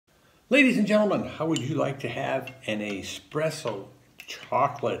Ladies and gentlemen, how would you like to have an espresso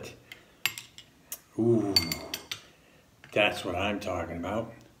chocolate? Ooh, that's what I'm talking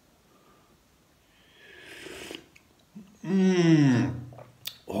about. Oh,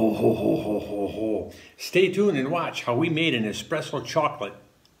 ho, ho, ho, ho, ho. Stay tuned and watch how we made an espresso chocolate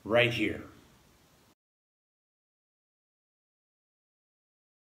right here.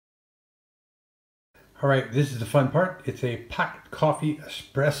 All right, this is the fun part. It's a pocket coffee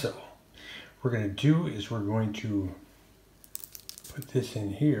espresso. What we're going to do is we're going to put this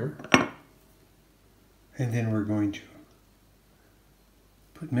in here, and then we're going to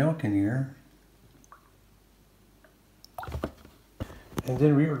put milk in here, and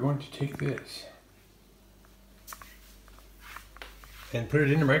then we are going to take this and put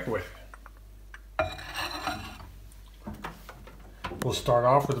it in the microwave. We'll start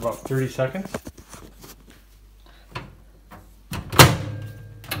off with about 30 seconds.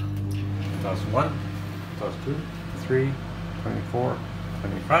 2001, 2002, 3, 24,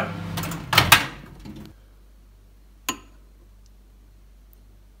 25.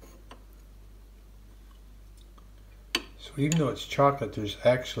 So even though it's chocolate, there's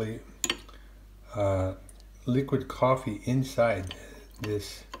actually liquid coffee inside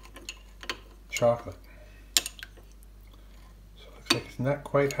this chocolate. So it looks like it's not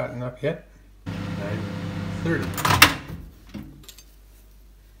quite hot enough yet. 9:30.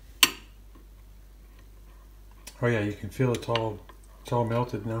 Oh yeah, you can feel it's all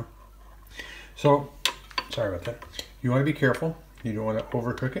melted now. So, sorry about that. You want to be careful. You don't want to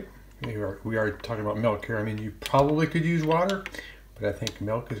overcook it. We are talking about milk here. I mean, you probably could use water, but I think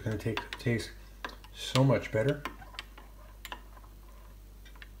milk is going to taste so much better.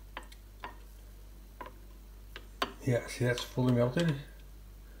 Yeah, see, that's fully melted.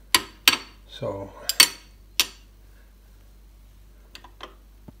 So,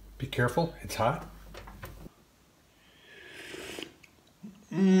 be careful. It's hot.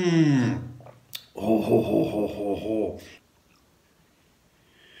 Oh, ho, ho, ho, ho, ho.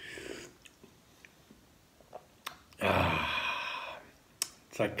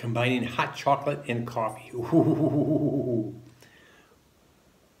 It's like combining hot chocolate and coffee. Ooh.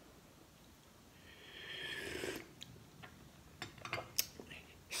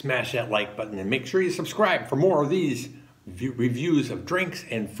 Smash that like button and make sure you subscribe for more of these reviews of drinks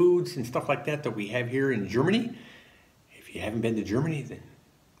and foods and stuff like that we have here in Germany. If you haven't been to Germany, then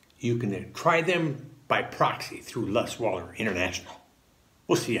you can try them by proxy through Wallah International.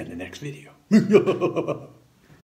 We'll see you in the next video.